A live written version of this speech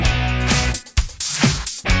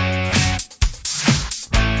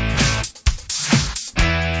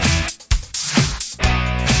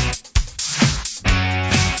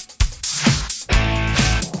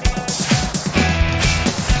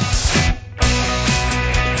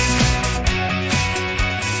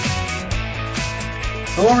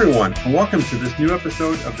Hello, everyone, and welcome to this new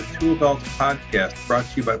episode of the Tool Belts podcast brought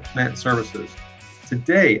to you by Plant Services.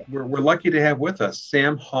 Today, we're lucky to have with us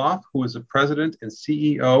Sam Hoff, who is the president and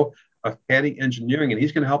CEO of Caddy Engineering, and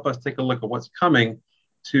he's going to help us take a look at what's coming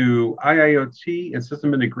to IIoT and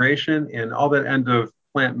system integration and all that end of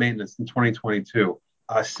plant maintenance in 2022.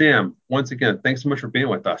 Sam, once again, thanks so much for being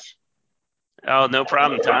with us. Oh, no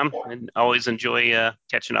problem, Tom. And always enjoy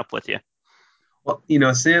catching up with you. Well,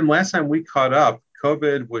 Sam, last time we caught up,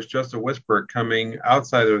 COVID was just a whisper coming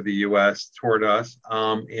outside of the U.S. toward us.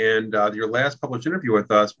 And your last published interview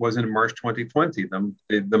with us was in March 2020,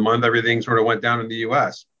 the month everything sort of went down in the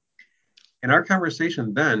U.S. And our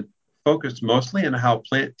conversation then focused mostly on how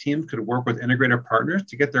plant teams could work with integrated partners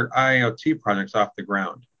to get their IoT projects off the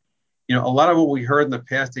ground. A lot of what we heard in the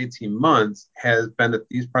past 18 months has been that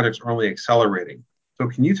these projects are only accelerating. So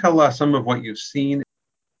can you tell us some of what you've seen?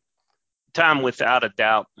 Tom, without a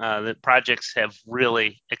doubt, the projects have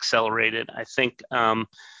really accelerated. I think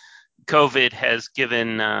COVID has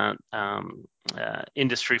given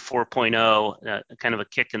Industry 4.0 kind of a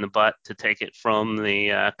kick in the butt to take it from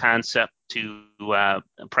the concept to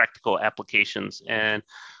practical applications. And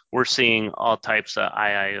we're seeing all types of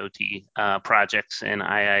IIoT projects and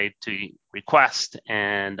IIoT requests.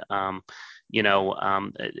 And,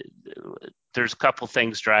 there's a couple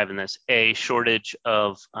things driving this. A shortage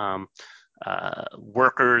of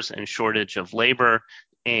workers and shortage of labor,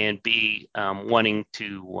 and B, wanting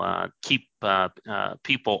to keep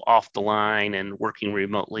people off the line and working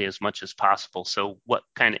remotely as much as possible. So what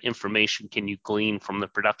kind of information can you glean from the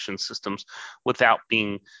production systems without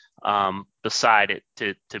being beside it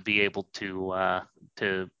to be able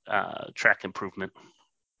to track improvement?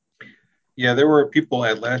 Yeah, there were people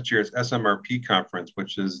at last year's SMRP conference,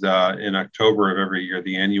 which is in October of every year,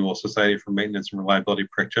 the annual Society for Maintenance and Reliability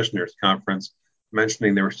Practitioners conference,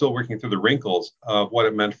 mentioning they were still working through the wrinkles of what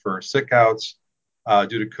it meant for sick outs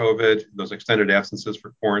due to COVID, those extended absences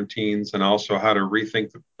for quarantines, and also how to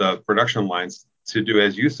rethink the production lines to do,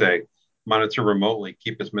 as you say, monitor remotely,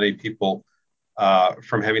 keep as many people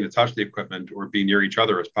from having to touch the equipment or be near each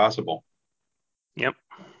other as possible. Yep.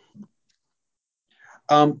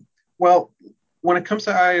 Well, when it comes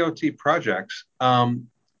to IoT projects,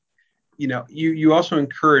 you also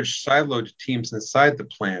encourage siloed teams inside the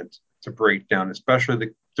plant to break down, especially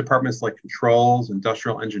the departments like controls,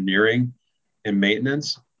 industrial engineering, and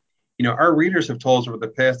maintenance. Our readers have told us over the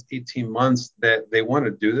past 18 months that they want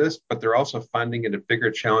to do this, but they're also finding it a bigger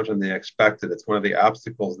challenge than they expected. It's one of the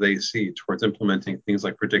obstacles they see towards implementing things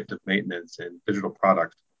like predictive maintenance and digital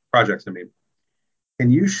projects. Can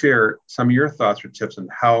you share some of your thoughts or tips on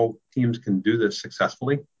how teams can do this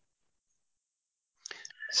successfully?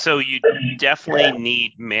 So you definitely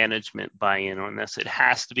need management buy-in on this. It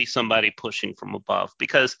has to be somebody pushing from above,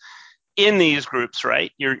 because in these groups,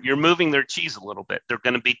 right, you're moving their cheese a little bit. They're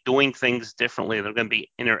going to be doing things differently. They're going to be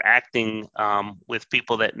interacting with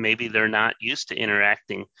people that maybe they're not used to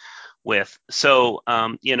interacting with. So,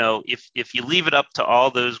 if you leave it up to all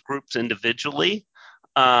those groups individually,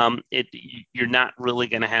 you're not really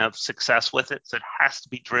going to have success with it. So it has to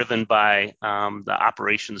be driven by the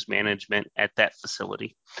operations management at that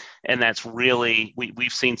facility. And that's really,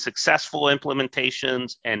 we've seen successful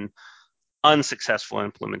implementations and unsuccessful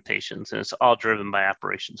implementations, and it's all driven by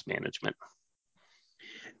operations management.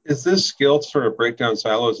 Is this skill to sort of break down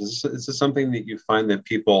silos? Is this something that you find that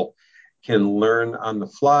people can learn on the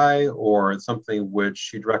fly, or it's something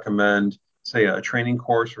which you'd recommend, say, a training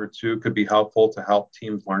course or two could be helpful to help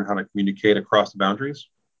teams learn how to communicate across the boundaries?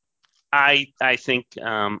 I think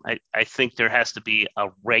there has to be a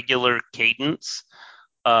regular cadence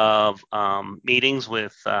of meetings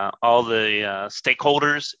with all the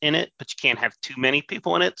stakeholders in it, but you can't have too many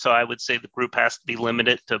people in it. So I would say the group has to be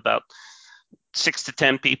limited to about 6 to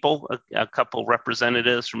 10 people, a couple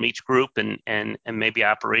representatives from each group, and maybe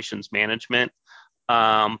operations management.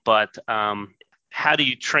 But how do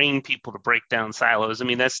you train people to break down silos? I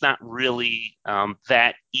mean, that's not really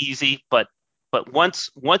that easy, but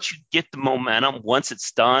once you get the momentum, once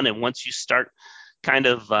it's done, and once you start kind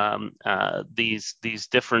of these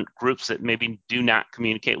different groups that maybe do not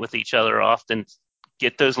communicate with each other often,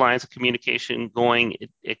 get those lines of communication going,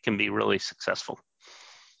 it can be really successful.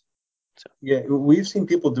 So. Yeah, we've seen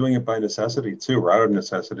people doing it by necessity too, or out of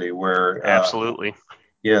necessity, where absolutely.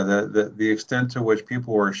 Yeah, the extent to which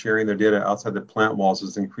people are sharing their data outside the plant walls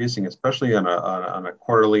is increasing, especially on a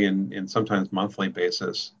quarterly and sometimes monthly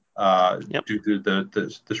basis, due to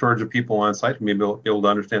the shortage of people on site to be able to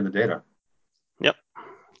understand the data. Yep.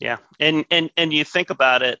 Yeah, and you think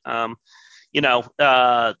about it,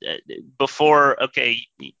 before, okay,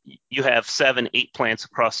 you have 7, 8 plants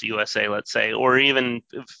across the USA, let's say, or even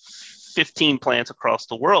 15 plants across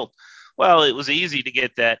the world. Well, it was easy to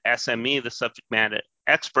get that SME, the subject matter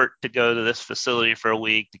expert, to go to this facility for a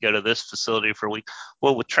week, to go to this facility for a week.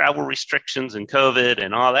 Well, with travel restrictions and COVID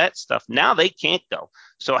and all that stuff, now they can't go.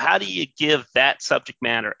 So how do you give that subject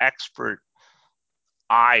matter expert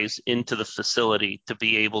eyes into the facility to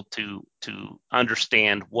be able to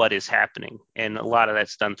understand what is happening? And a lot of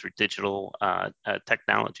that's done through digital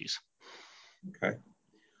technologies. Okay.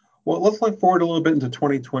 Well, let's look forward a little bit into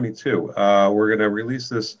 2022. We're going to release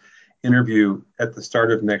this interview at the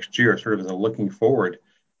start of next year, sort of as a looking forward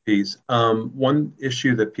piece. One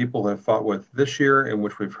issue that people have fought with this year, and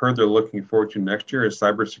which we've heard they're looking forward to next year, is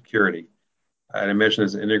cybersecurity. I'd imagine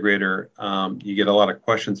as an integrator, you get a lot of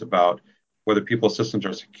questions about whether people's systems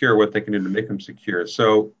are secure, what they can do to make them secure.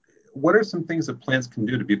 So, what are some things that plants can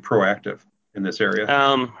do to be proactive in this area?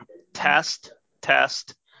 Test,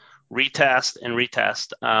 test, retest, and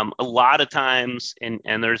retest. A lot of times,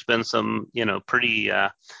 and there's been some, pretty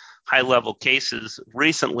high level cases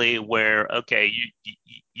recently where, okay,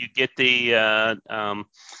 you get the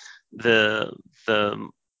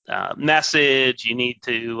message, you need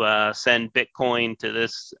to send Bitcoin to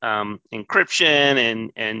this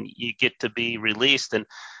encryption, and you get to be released. And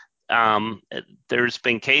there's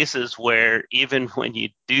been cases where even when you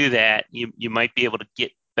do that, you might be able to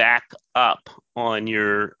get back up on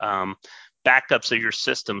your backups of your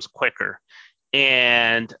systems quicker.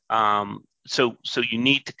 And so you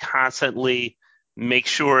need to constantly make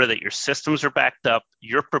sure that your systems are backed up,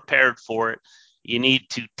 you're prepared for it. You need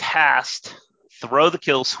to test, throw the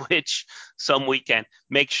kill switch some weekend,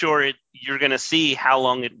 make sure you're going to see how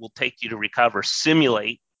long it will take you to recover,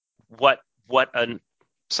 simulate what a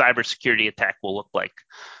cybersecurity attack will look like.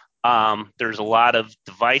 There's a lot of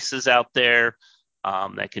devices out there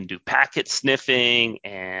that can do packet sniffing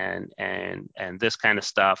and this kind of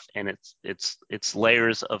stuff, and it's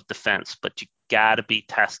layers of defense. But you got to be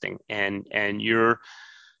testing, and your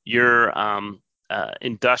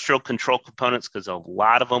industrial control components, because a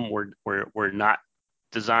lot of them were not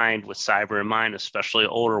designed with cyber in mind, especially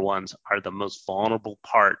older ones, are the most vulnerable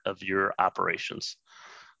part of your operations.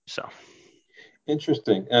 So.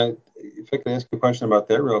 Interesting. If I can ask a question about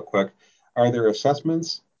that real quick, are there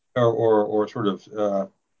assessments or sort of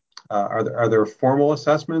are there formal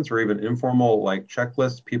assessments or even informal like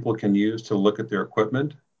checklists people can use to look at their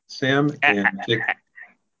equipment, Sam?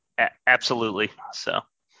 Absolutely. So.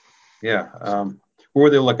 Yeah. Where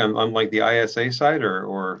they look on like the ISA side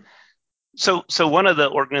or? So one of the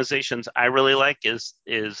organizations I really like is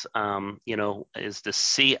the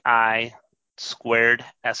CI squared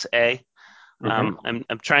SA.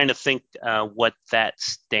 I'm trying to think what that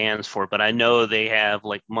stands for, but I know they have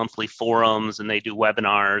like monthly forums and they do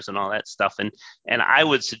webinars and all that stuff. And I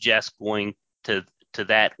would suggest going to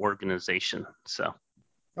that organization. So.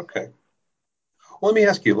 Okay. Well, let me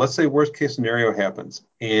ask you, let's say worst case scenario happens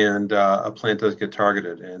and a plant does get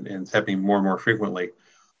targeted and it's happening more and more frequently.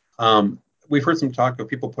 We've heard some talk of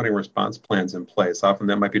people putting response plans in place. Often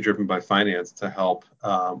that might be driven by finance to help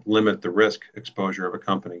limit the risk exposure of a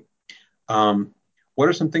company. What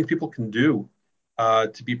are some things people can do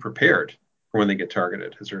to be prepared for when they get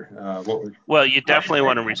targeted? Is there Well, you definitely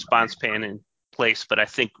want a response plan in place, but I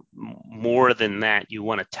think more than that, you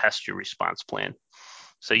want to test your response plan.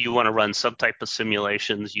 So you want to run some type of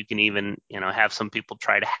simulations. You can even, have some people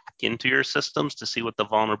try to hack into your systems to see what the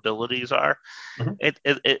vulnerabilities are.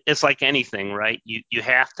 Mm-hmm. It's like anything, right? You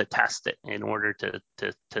have to test it in order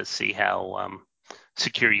to see how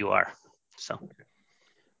secure you are. So. Okay.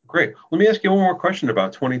 Great. Let me ask you one more question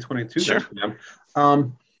about 2022. Sure. Then.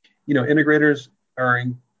 Integrators are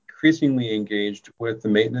increasingly engaged with the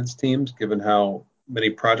maintenance teams, given how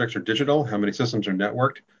many projects are digital, how many systems are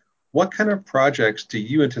networked. What kind of projects do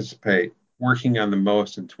you anticipate working on the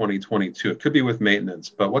most in 2022? It could be with maintenance,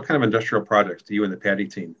 but what kind of industrial projects do you and the Patty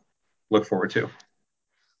team look forward to?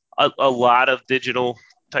 A lot of digital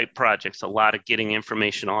type projects, a lot of getting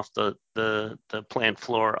information off the plant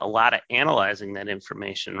floor, a lot of analyzing that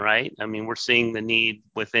information, right? I mean, we're seeing the need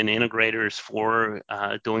within integrators for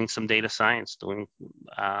doing some data science, doing,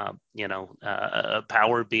 Power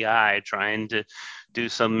BI, trying to do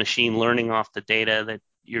some machine learning off the data that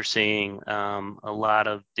you're seeing, a lot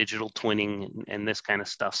of digital twinning and this kind of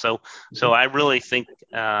stuff. So I really think,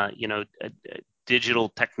 digital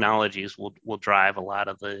technologies will drive a lot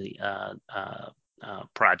of the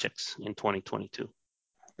projects in 2022.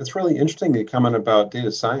 It's really interesting to comment about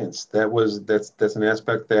data science. That's an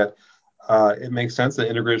aspect that It makes sense that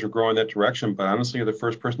integrators are growing that direction, but honestly, you're the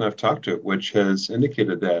first person I've talked to which has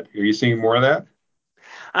indicated that. Are you seeing more of that?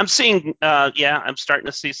 I'm seeing, yeah, I'm starting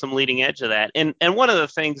to see some leading edge of that. And one of the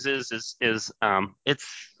things is it's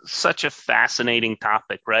such a fascinating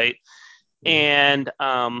topic, right? Mhm. And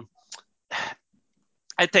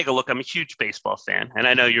I take a look. I'm a huge baseball fan, and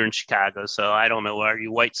I know you're in Chicago, so I don't know. Are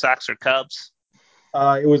you White Sox or Cubs?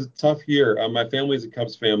 It was a tough year. My family's a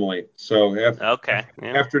Cubs family, so Okay,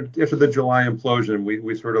 yeah. after the July implosion,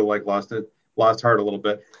 we sort of like lost heart a little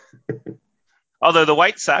bit. Although the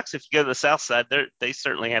White Sox, if you go to the South Side, they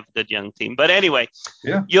certainly have a good young team. But anyway,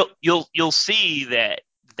 Yeah. you'll see that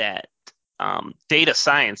data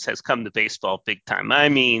science has come to baseball big time. I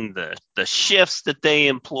mean, the shifts that they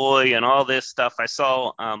employ and all this stuff. I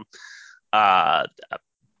saw uh,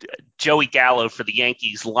 Joey Gallo for the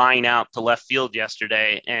Yankees line out to left field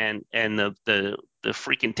yesterday, and the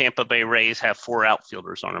freaking Tampa Bay Rays have four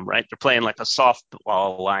outfielders on them. Right, they're playing like a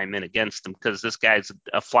softball lineman against them because this guy's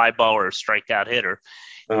a fly ball or a strikeout hitter,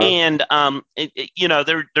 Uh, and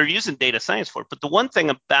they're using data science for it. But the one thing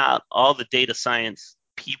about all the data science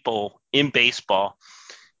people in baseball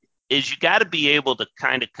is you got to be able to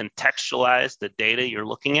kind of contextualize the data you're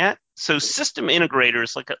looking at. So system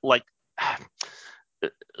integrators like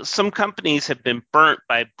some companies have been burnt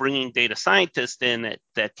by bringing data scientists in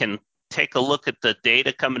that can take a look at the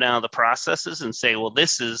data coming out of the processes and say, well,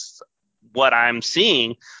 this is what I'm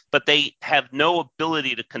seeing, but they have no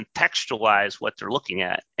ability to contextualize what they're looking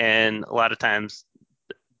at. And a lot of times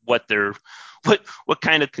what they're what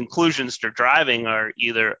kind of conclusions they're driving are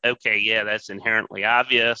either okay, yeah, that's inherently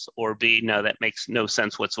obvious, or B, no, that makes no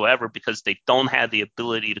sense whatsoever because they don't have the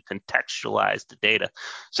ability to contextualize the data.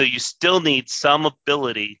 So you still need some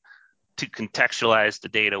ability to contextualize the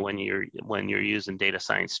data when you're using data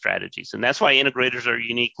science strategies, and that's why integrators are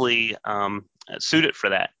uniquely suited for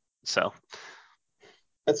that. So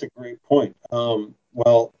that's a great point.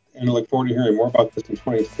 Well, and I look forward to hearing more about this in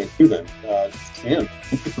 2022 then. Sam,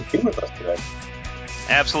 thank you for being with us today.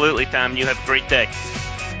 absolutely, Tom, you have a great day.